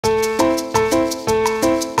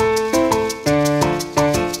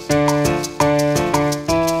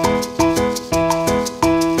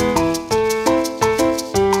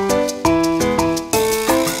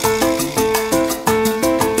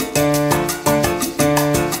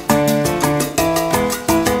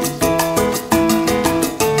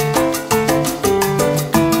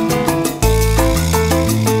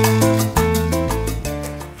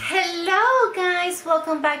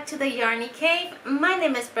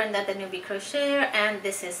Brenda the newbie crocheter, and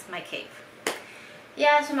this is my cave.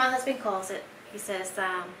 Yeah, that's what my husband calls it. He says,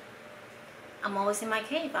 I'm always in my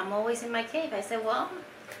cave. I'm always in my cave. I said, well,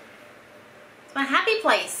 it's my happy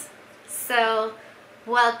place. So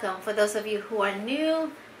welcome. For those of you who are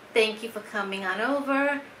new, thank you for coming on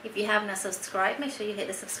over. If you have not subscribed, make sure you hit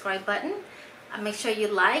the subscribe button. Make sure you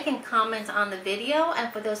like and comment on the video.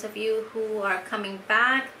 And for those of you who are coming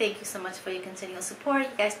back, thank you so much for your continual support.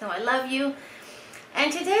 You guys know I love you. And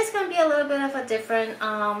today is going to be a little bit of a different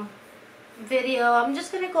video. I'm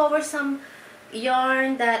just going to go over some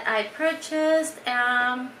yarn that I purchased,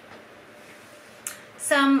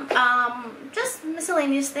 some just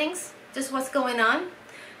miscellaneous things, just what's going on.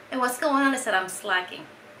 And what's going on is that I'm slacking.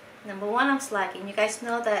 Number one, I'm slacking. You guys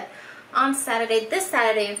know that on Saturday, this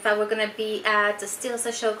Saturday in fact, we're going to be at the Steals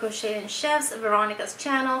the Show Crochet and Chefs, Veronica's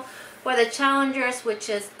channel, where the challengers, which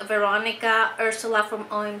is Veronica, Ursula from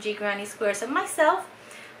OMG Granny Squares, and myself,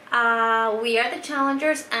 we are the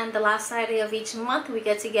challengers. And the last Saturday of each month we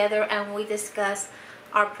get together and we discuss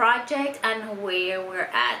our project and where we're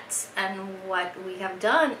at and what we have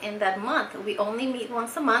done in that month. We only meet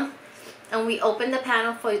once a month, and we open the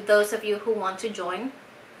panel for those of you who want to join.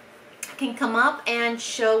 Can come up and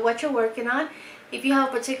show what you're working on. If you have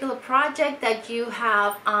a particular project that you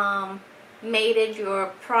have made it your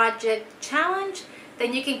project challenge,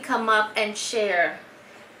 then you can come up and share.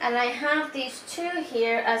 And I have these two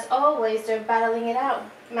here, as always. They're battling it out.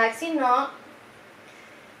 Maxi no.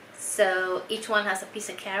 So each one has a piece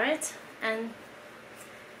of carrot, and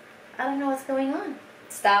I don't know what's going on.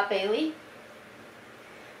 Stop, Bailey.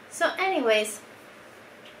 So anyways,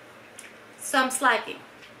 so I'm slacking.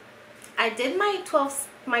 I did my 12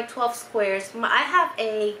 squares. I have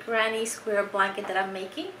a granny square blanket that I'm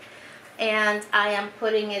making, and I am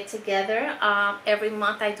putting it together. Every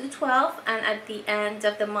month I do 12, and at the end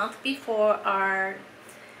of the month before our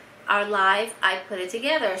live, I put it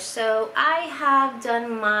together. So I have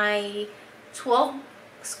done my 12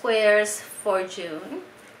 squares for June.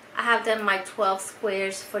 I have done my 12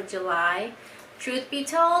 squares for July. Truth be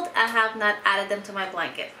told, I have not added them to my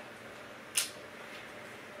blanket.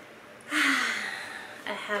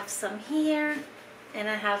 I have some here and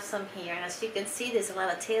I have some here, and as you can see, there's a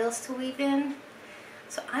lot of tails to weave in.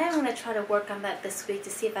 So I am going to try to work on that this week to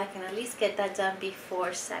see if I can at least get that done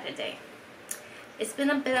before Saturday. It's been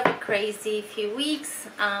a bit of a crazy few weeks.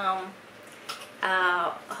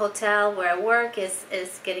 Hotel where I work is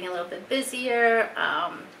getting a little bit busier.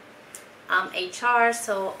 HR,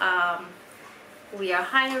 so we are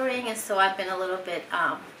hiring, and so I've been a little bit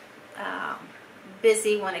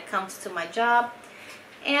busy when it comes to my job,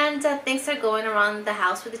 and things are going around the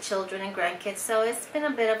house with the children and grandkids, so it's been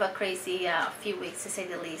a bit of a crazy few weeks, to say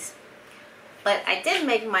the least. But I did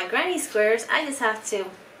make my granny squares. I just have to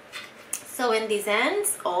sew in these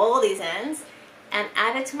ends, all these ends, and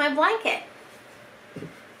add it to my blanket.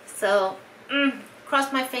 So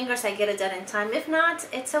cross my fingers I get it done in time. If not,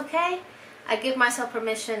 it's okay. I give myself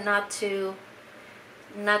permission not to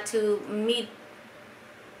meet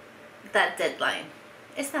that deadline.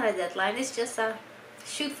 It's not a deadline, it's just a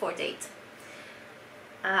shoot for date.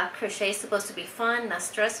 Crochet is supposed to be fun, not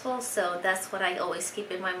stressful, so that's what I always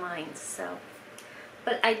keep in my mind. So,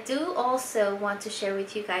 but I do also want to share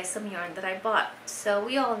with you guys some yarn that I bought. So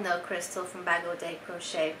we all know Crystal from Bag O' Day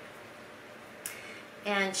Crochet,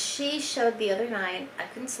 and she showed the other night, I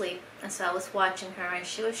couldn't sleep, and so I was watching her, and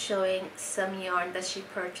she was showing some yarn that she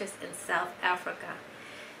purchased in South Africa.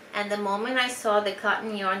 And the moment I saw the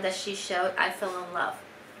cotton yarn that she showed, I fell in love.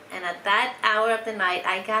 And at that hour of the night,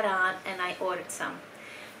 I got on and I ordered some.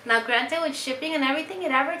 Now granted, with shipping and everything,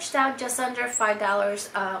 it averaged out just under $5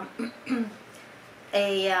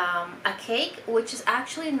 a cake, which is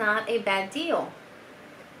actually not a bad deal.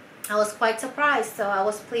 I was quite surprised, so I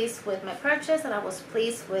was pleased with my purchase, and I was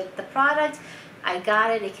pleased with the product. I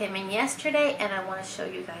got it, it came in yesterday, and I want to show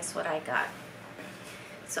you guys what I got.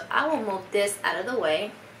 So I will move this out of the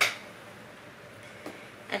way.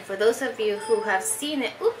 And for those of you who have seen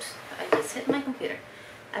it, oops, I just hit my computer.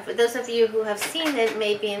 For those of you who have seen it,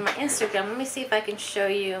 maybe in my Instagram, let me see if I can show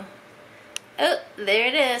you. Oh, there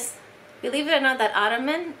it is. Believe it or not, that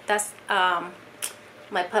ottoman, that's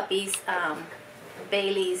my puppy's,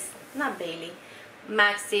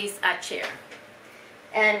 Maxi's chair.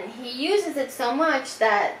 And he uses it so much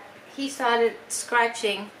that he started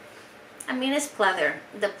scratching, I mean, it's pleather,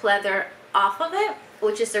 the pleather off of it,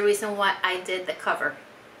 which is the reason why I did the cover.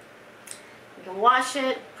 You can wash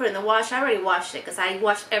it, put it in the washer. I already washed it because I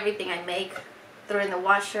wash everything I make, throw it in the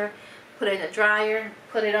washer, put it in the dryer,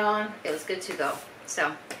 put it on. It was good to go.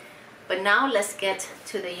 So, but now let's get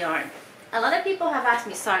to the yarn. a lot of people have asked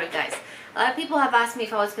me, sorry guys, a lot of people have asked me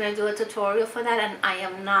if I was going to do a tutorial for that, and I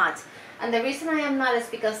am not. And the reason I am not is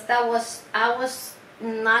because I was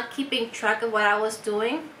not keeping track of what I was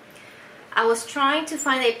doing. I was trying to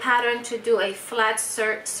find a pattern to do a flat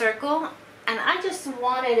circle, and I just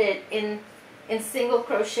wanted it in single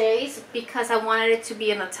crochets because I wanted it to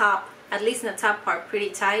be in the top, at least in the top part,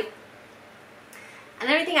 pretty tight. And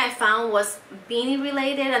everything I found was beanie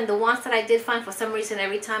related, and the ones that I did find, for some reason,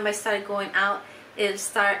 every time I started going out, it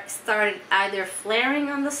started either flaring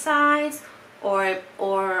on the sides or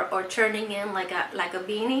turning in like a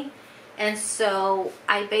beanie. And so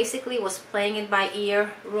I basically was playing it by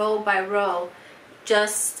ear, row by row,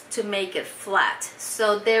 just to make it flat.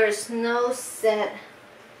 So there is no set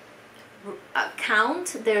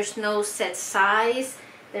count, there's no set size,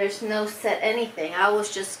 there's no set anything. I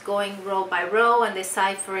was just going row by row and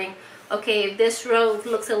deciphering, okay, if this row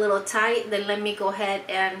looks a little tight, then let me go ahead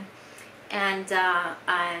and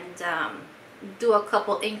do a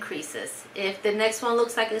couple increases. If the next one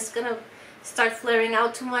looks like it's gonna start flaring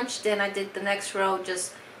out too much, then I did the next row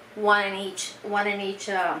just one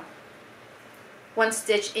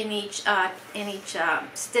stitch in each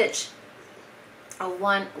stitch, or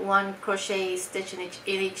one crochet stitch in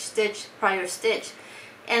each stitch, prior stitch,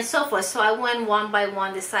 and so forth. So I went one by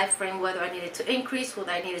one, deciphering whether I needed to increase,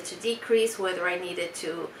 whether I needed to decrease, whether I needed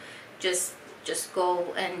to just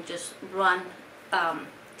go and just run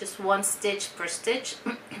just one stitch per stitch,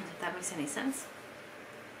 if that makes any sense.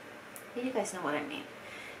 You guys know what I mean.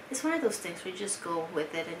 It's one of those things where you just go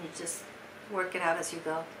with it and you just work it out as you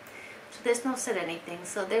go. So there's no set anything,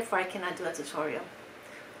 so therefore I cannot do a tutorial.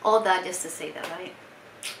 All that just to say that, right?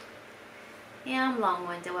 Yeah, I'm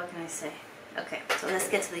long-winded, what can I say? Okay, so let's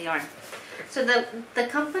get to the yarn. So the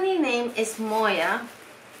company name is Moya.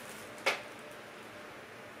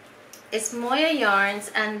 It's Moya Yarns,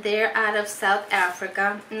 and they're out of South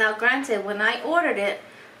Africa. Now granted, when I ordered it,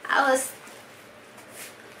 I was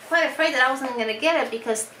quite afraid that I wasn't going to get it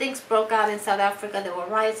because things broke out in South Africa. There were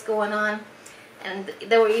riots going on, and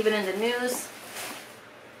they were even in the news.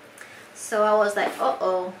 So I was like,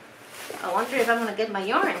 uh-oh, I wonder if I'm going to get my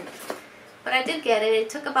yarn. But I did get it. It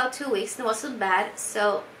took about 2 weeks. It wasn't bad,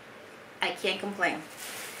 so I can't complain.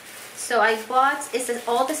 So I bought, it's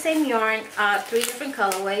all the same yarn, 3 different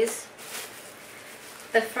colorways.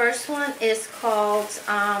 The first one is called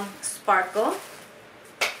Sparkle.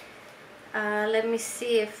 Let me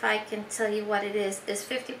see if I can tell you what it is. It's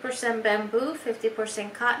 50% bamboo,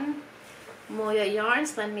 50% cotton. Moya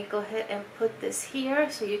Yarns. Let me go ahead and put this here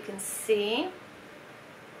so you can see.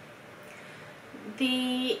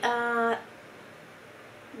 The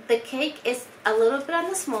cake is a little bit on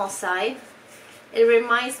the small side. It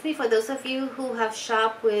reminds me, for those of you who have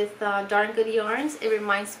shopped with Darn Good Yarns, it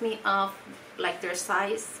reminds me of like their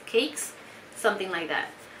size cakes, something like that.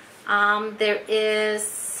 There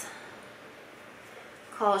is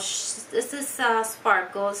called, this is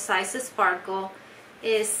Sparkle, size is Sparkle,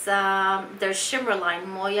 is their shimmer line,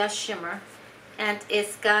 Moya Shimmer, and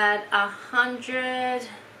it's got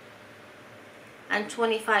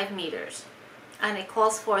 125 meters, and it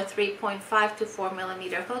calls for a 3.5 to 4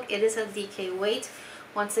 millimeter hook. It is a DK weight.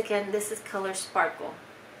 Once again, this is color Sparkle.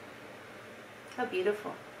 How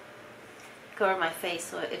beautiful. Cover my face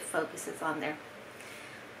so it focuses on there.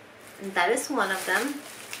 And that is one of them.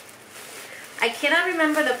 I cannot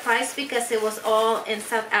remember the price because it was all in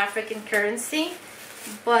South African currency,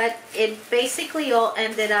 but it basically all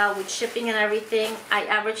ended out with shipping and everything. I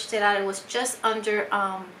averaged it out. It was just under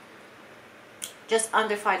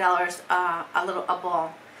 $5 a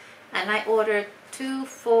ball, and I ordered 2,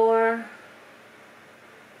 4,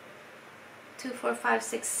 5,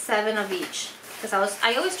 6, 7 of each, because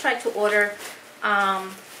I always try to order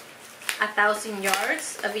 1,000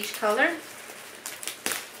 yards of each color.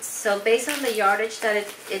 So based on the yardage that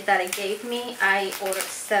it gave me, I ordered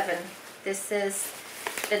 7. This is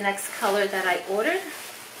the next color that I ordered.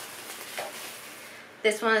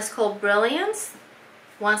 This one is called Brilliance.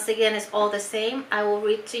 Once again, it's all the same. I will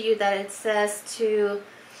read to you that it says to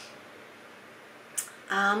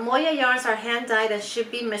Moya yarns are hand dyed and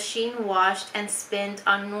should be machine washed and spinned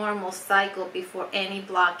on normal cycle before any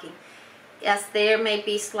blocking, as there may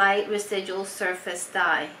be slight residual surface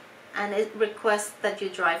dye, and it requests that you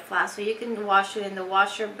dry flat. So you can wash it in the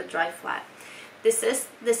washer but dry flat. This is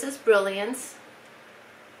Brilliance.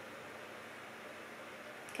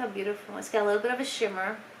 Look how beautiful. It's got a little bit of a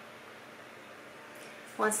shimmer.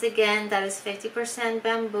 Once again, that is 50%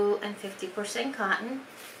 bamboo and 50% cotton.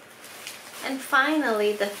 And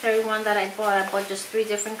finally, the third one that I bought just 3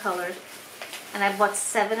 different colors, and I bought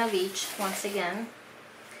 7 of each. Once again,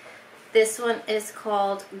 This one is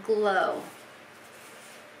called Glow,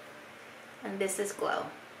 and this is Glow.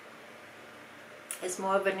 It's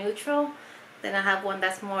more of a neutral. Then I have one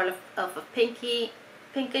that's more of a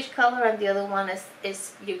pinkish color, and the other one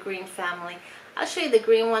is your green family. I'll show you the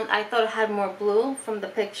green one. I thought it had more blue from the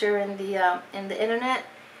picture in the internet,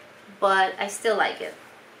 but I still like it.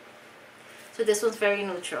 So this one's very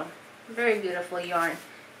neutral. Very beautiful yarn.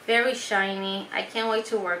 Very shiny. I can't wait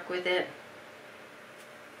to work with it.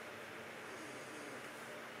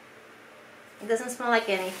 It doesn't smell like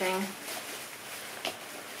anything.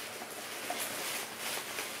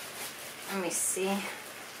 Let me see.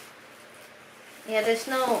 Yeah, there's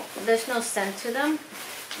no scent to them.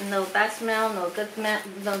 No bad smell, no good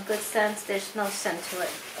scent. There's no scent to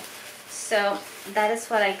it. So that is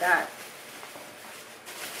what I got.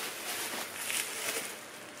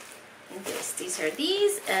 These are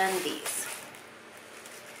these and these.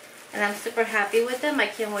 And I'm super happy with them. I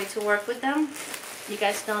can't wait to work with them. You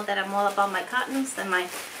guys know that I'm all about my cottons and my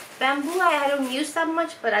bamboo. I don't use that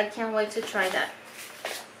much, but I can't wait to try that.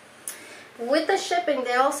 With the shipping,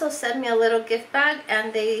 they also sent me a little gift bag,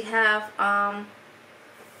 and they have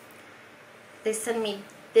they sent me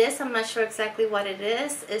this. I'm not sure exactly what it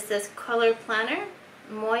is. It's this color planner,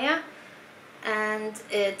 Moya, and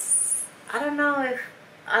it's I don't know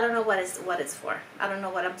what it's for. I don't know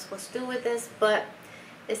what I'm supposed to do with this, but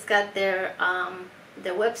it's got their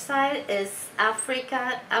website is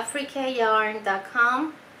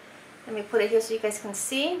africayarn.com. Let me put it here so you guys can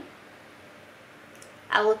see.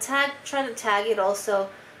 I will try to tag it also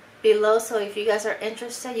below, so if you guys are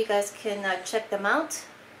interested, you guys can check them out.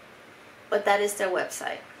 But that is their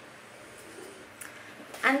website.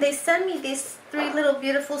 And they sent me these 3 little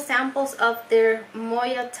beautiful samples of their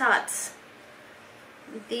Moya tots.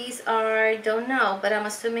 These are, don't know, but I'm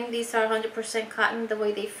assuming these are 100% cotton the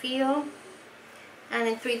way they feel. And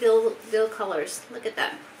in 3 little colors. Look at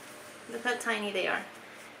that. Look how tiny they are.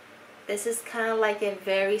 This is kind of like a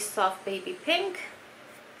very soft baby pink.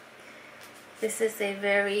 This is a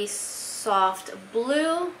very soft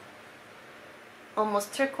blue,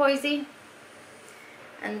 almost turquoisey.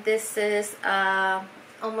 And this is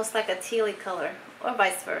almost like a tealy color, or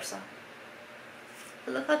vice versa.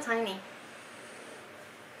 But look how tiny.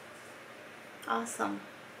 Awesome.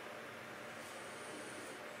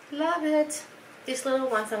 Love it. These little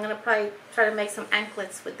ones, I'm going to probably try to make some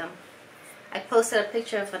anklets with them. I posted a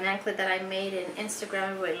picture of an anklet that I made in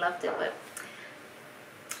Instagram. Everybody loved it, but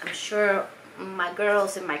I'm sure my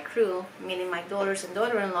girls in my crew, meaning my daughters and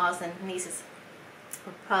daughter-in-laws and nieces,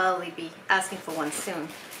 will probably be asking for one soon.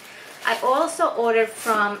 I also ordered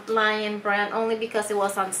from Lion brand only because it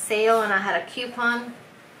was on sale and I had a coupon.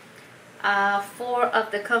 4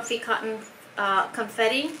 of the Comfy Cotton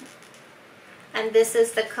confetti, and this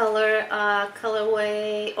is the color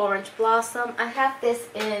colorway Orange Blossom. I have this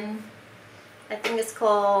in, I think it's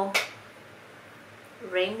called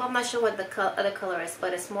Rainbow. I'm not sure what the other color is,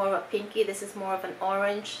 but it's more of a pinky. This is more of an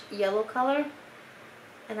orange yellow color,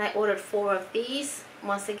 and I ordered 4 of these.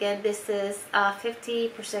 Once again, this is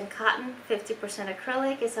 50% cotton, 50%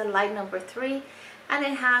 acrylic. It's a light number 3, and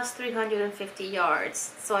it has 350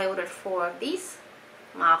 yards. So I ordered 4 of these.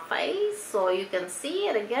 My face, so you can see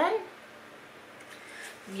it again.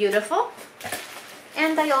 Beautiful.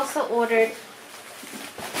 And I also ordered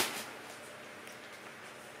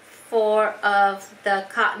 4 of the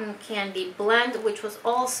cotton candy blend, which was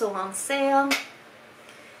also on sale.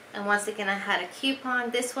 And once again, I had a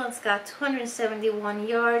coupon. This one's got 271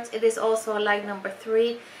 yards. It is also a light number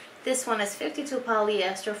 3. This one is 52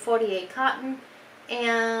 polyester, 48 cotton,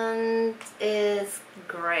 and is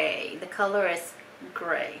gray. The color is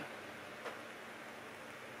gray.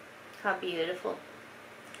 How beautiful.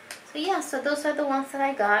 So yeah, so those are the ones that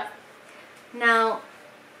I got. Now,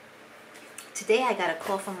 today I got a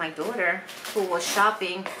call from my daughter who was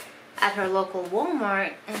shopping at her local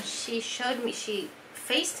Walmart, and she showed me, she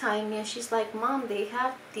FaceTimed me, and she's like, Mom, they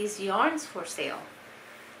have these yarns for sale.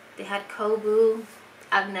 They had Kobu.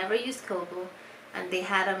 I've never used Kobu, and they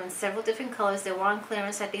had them in several different colors. They were on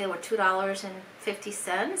clearance. I think they were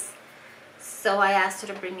 $2.50. So I asked her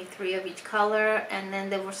to bring me 3 of each color, and then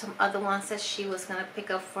there were some other ones that she was gonna pick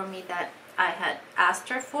up for me that I had asked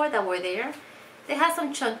her for that were there. They had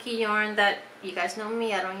some chunky yarn that, you guys know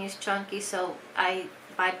me, I don't use chunky, so I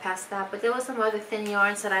bypassed that. But there was some other thin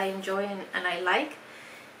yarns that I enjoy and I like.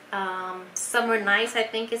 Summer Nights, I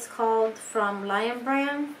think it's called, from Lion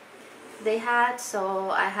brand, they had. So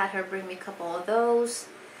I had her bring me a couple of those.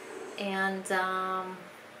 And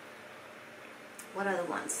what other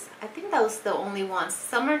ones? I think that was the only ones.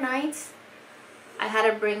 Summer Nights, I had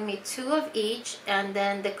to bring me 2 of each, and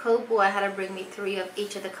then the Kobu I had to bring me 3 of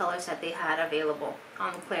each of the colors that they had available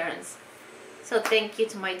on clearance. So thank you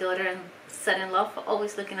to my daughter and son-in-law for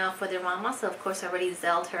always looking out for their mama. So of course I already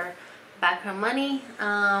zelled her back her money.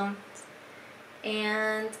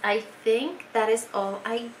 And I think that is all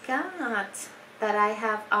I got that I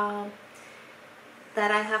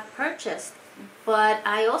have purchased. But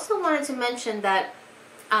I also wanted to mention that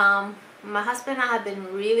my husband and I have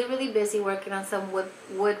been really busy working on some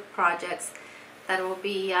wood projects that will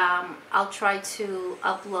be I'll try to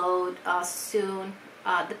upload soon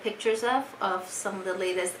the pictures of some of the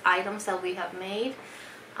latest items that we have made.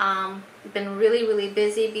 Been really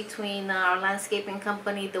busy between our landscaping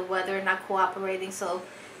company, the weather not cooperating, so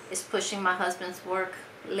it's pushing my husband's work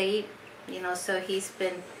late, you know, so it's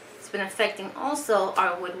been affecting also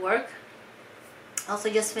our woodwork. Also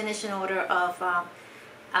just finished an order of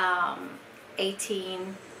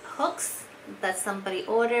 18 hooks that somebody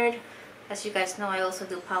ordered. As you guys know, I also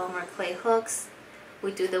do polymer clay hooks.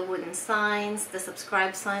 We do the wooden signs, the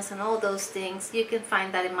subscribe signs, and all those things. You can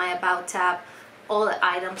find that in my About tab, all the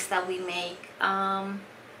items that we make.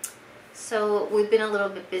 So we've been a little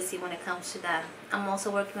bit busy when it comes to that. I'm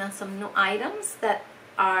also working on some new items that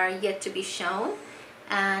are yet to be shown,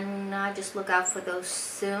 and just look out for those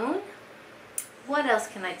soon. What else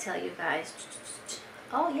can I tell you guys?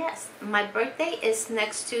 Oh yes, my birthday is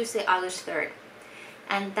next Tuesday, August 3rd.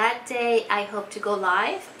 And that day I hope to go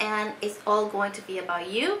live, and it's all going to be about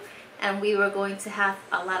you. And we were going to have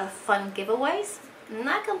a lot of fun giveaways.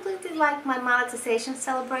 Not completely like my monetization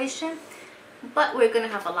celebration, but we're going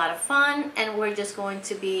to have a lot of fun, and we're just going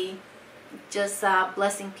to be just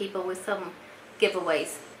blessing people with some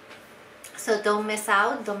giveaways. So don't miss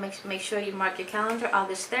out. Don't make sure you mark your calendar,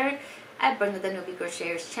 August 3rd. I bring the Newbie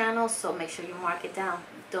Crocheters channel, so make sure you mark it down.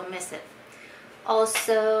 Don't miss it.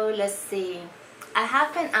 Also, let's see. I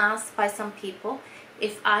have been asked by some people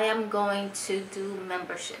if I am going to do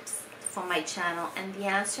memberships for my channel, and the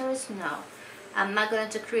answer is no. I'm not going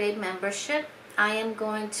to create membership. I am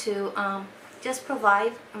going to just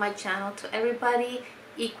provide my channel to everybody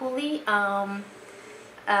equally.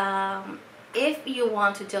 If you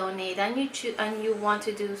want to donate and you want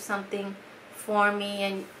to do something for me,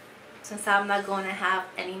 and since I'm not going to have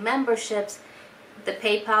any memberships, the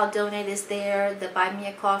PayPal donate is there, the Buy Me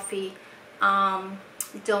a Coffee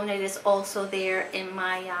donate is also there in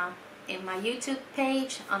my YouTube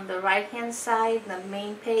page. On the right hand side, the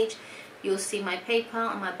main page, you'll see my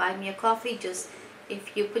PayPal and my Buy Me a Coffee. Just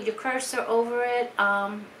if you put your cursor over it,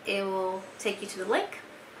 it will take you to the link.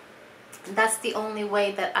 That's the only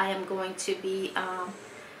way that I am going to be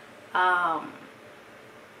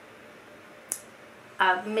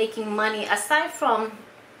making money aside from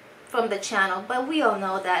the channel. But we all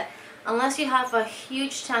know that unless you have a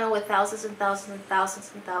huge channel with thousands and thousands and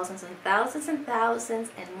thousands and thousands and thousands and thousands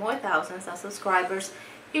and more thousands of subscribers,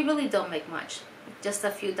 you really don't make much. Just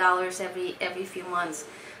a few dollars every few months.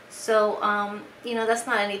 So you know, that's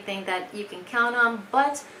not anything that you can count on,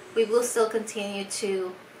 but we will still continue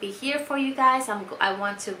to be here for you guys. I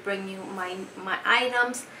want to bring you my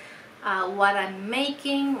items, what I'm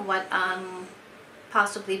making, what I'm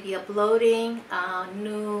possibly be uploading,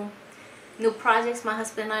 new projects my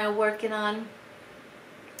husband and I are working on.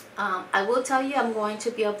 I will tell you, I'm going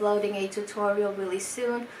to be uploading a tutorial really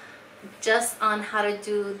soon just on how to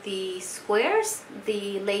do the squares,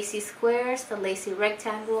 the lacy squares, the lacy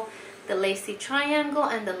rectangle, the lacy triangle,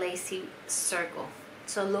 and the lacy circle.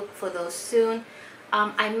 So look for those soon.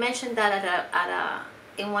 I mentioned that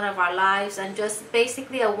in one of our lives, and just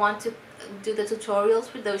basically I want to do the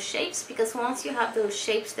tutorials with those shapes, because once you have those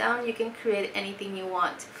shapes down, you can create anything you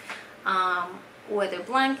want, whether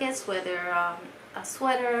blankets, whether a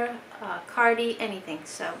sweater, cardi, anything.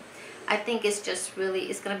 So I think it's just really,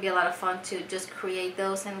 it's going to be a lot of fun to just create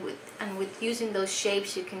those, and with using those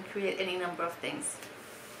shapes you can create any number of things.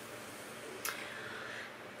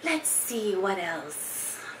 Let's see what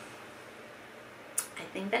else. I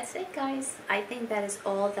think that's it, guys. I think that is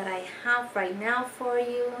all that I have right now for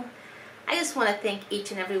you. I just want to thank each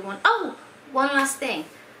and every one. Oh, one last thing.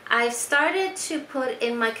 I've started to put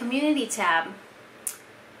in my community tab,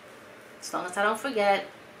 as long as I don't forget.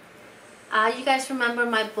 You guys remember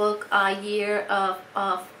my book, A Year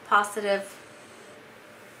Positive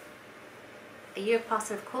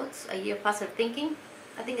Quotes, A Year Positive Thinking?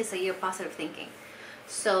 I think it's A Year Positive Thinking.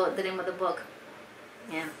 So the name of the book,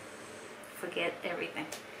 yeah, forget everything.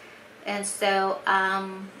 And so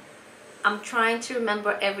I'm trying to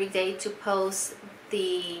remember every day to post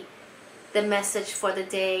the message for the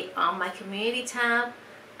day on my community tab.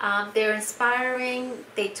 They're inspiring.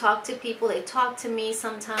 They talk to people. They talk to me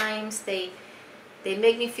sometimes. They They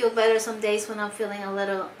make me feel better some days when I'm feeling a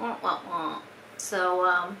little so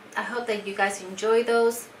I hope that you guys enjoy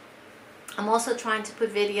those. I'm also trying to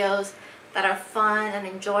put videos that are fun and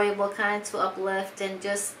enjoyable, kind of to uplift and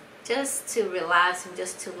just to relax and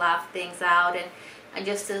just to laugh things out and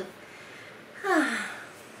just to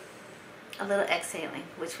a little exhaling,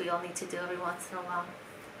 which we all need to do every once in a while.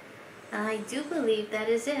 And I do believe that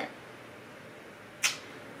is it.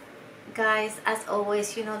 Guys, as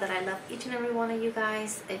always, you know that I love each and every one of you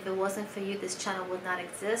guys. If it wasn't for you, this channel would not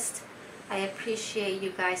exist. I appreciate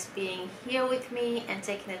you guys being here with me and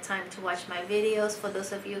taking the time to watch my videos. For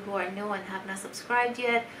those of you who are new and have not subscribed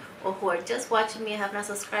yet, or who are just watching me and have not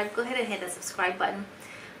subscribed, go ahead and hit the subscribe button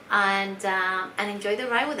and enjoy the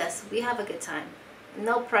ride with us. We have a good time.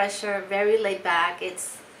 No pressure, very laid back.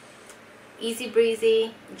 It's easy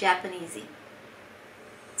breezy, Japanesey.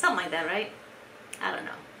 Something like that, right? I don't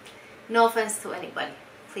know. No offense to anybody.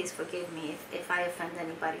 Please forgive me if I offend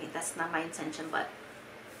anybody. That's not my intention, but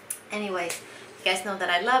anyways, you guys know that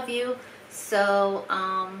I love you. So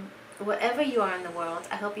wherever you are in the world,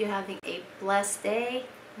 I hope you're having a blessed day,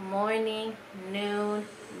 morning, noon,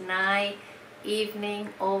 night, evening,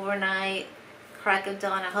 overnight, crack of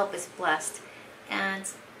dawn. I hope it's blessed. And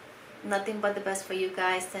nothing but the best for you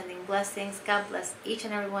guys. Sending blessings. God bless each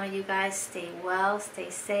and every one of you guys. Stay well, stay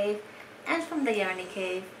safe. And from the Yarny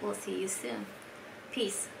Cave, we'll see you soon.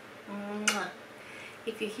 Peace. Mwah.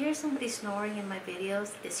 If you hear somebody snoring in my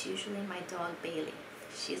videos, it's usually my dog Bailey.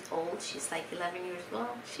 She's old. She's like 11 years old.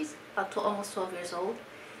 She's about almost 12 years old.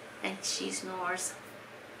 And she snores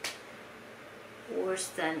worse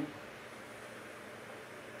than,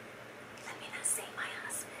 let me not say my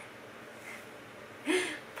husband.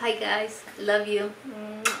 Bye guys. Love you.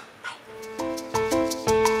 Mwah.